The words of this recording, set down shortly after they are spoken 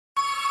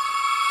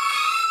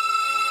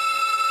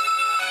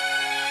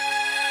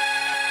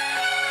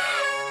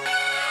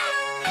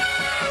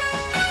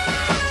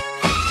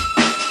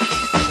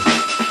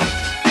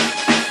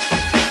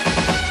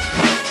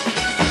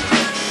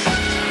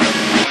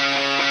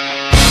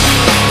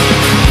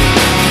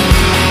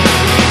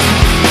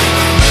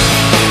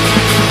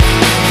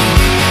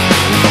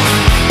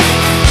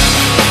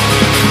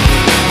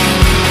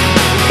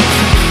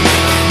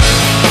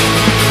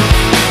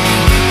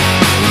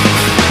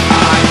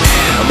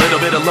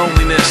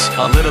this,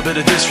 a little bit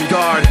of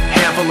disregard,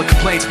 handful of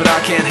complaints, but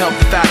I can't help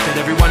the fact that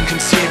everyone can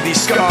see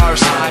these scars.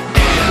 I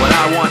am what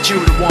I want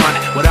you to want,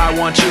 what I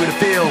want you to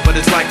feel, but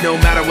it's like no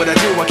matter what I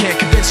do, I can't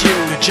convince you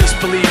to just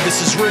believe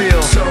this is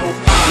real. So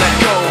let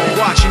go,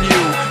 watching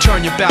you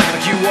turn your back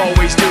like you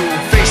always do,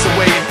 face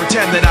away and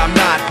pretend that I'm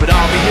not, but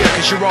I'll be here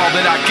cause you're all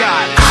that I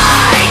got.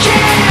 I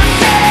can't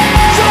feel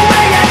the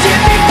way I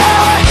did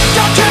before.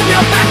 Don't turn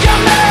your back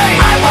on me,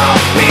 I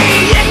won't be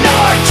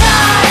ignored.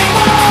 Time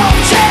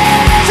won't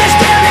change this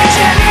damage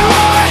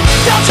anymore.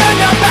 Don't turn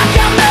your back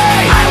on me,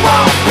 I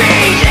won't be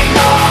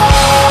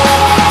ignored.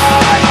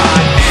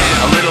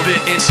 A little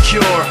bit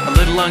insecure, a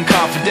little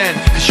unconfident,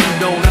 cause you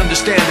don't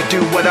understand to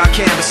do what I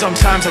can, but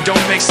sometimes I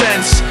don't make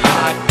sense.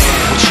 I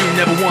am what you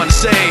never want to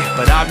say,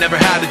 but I've never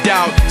had a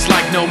doubt. It's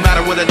like no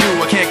matter what I do,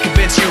 I can't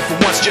convince you for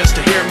once just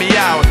to hear me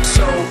out.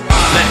 So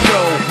let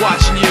go,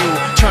 watching you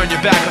turn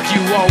your back like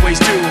you always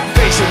do,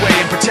 face away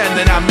and pretend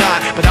that I'm not,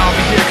 but I'll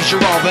be here cause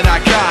you're all that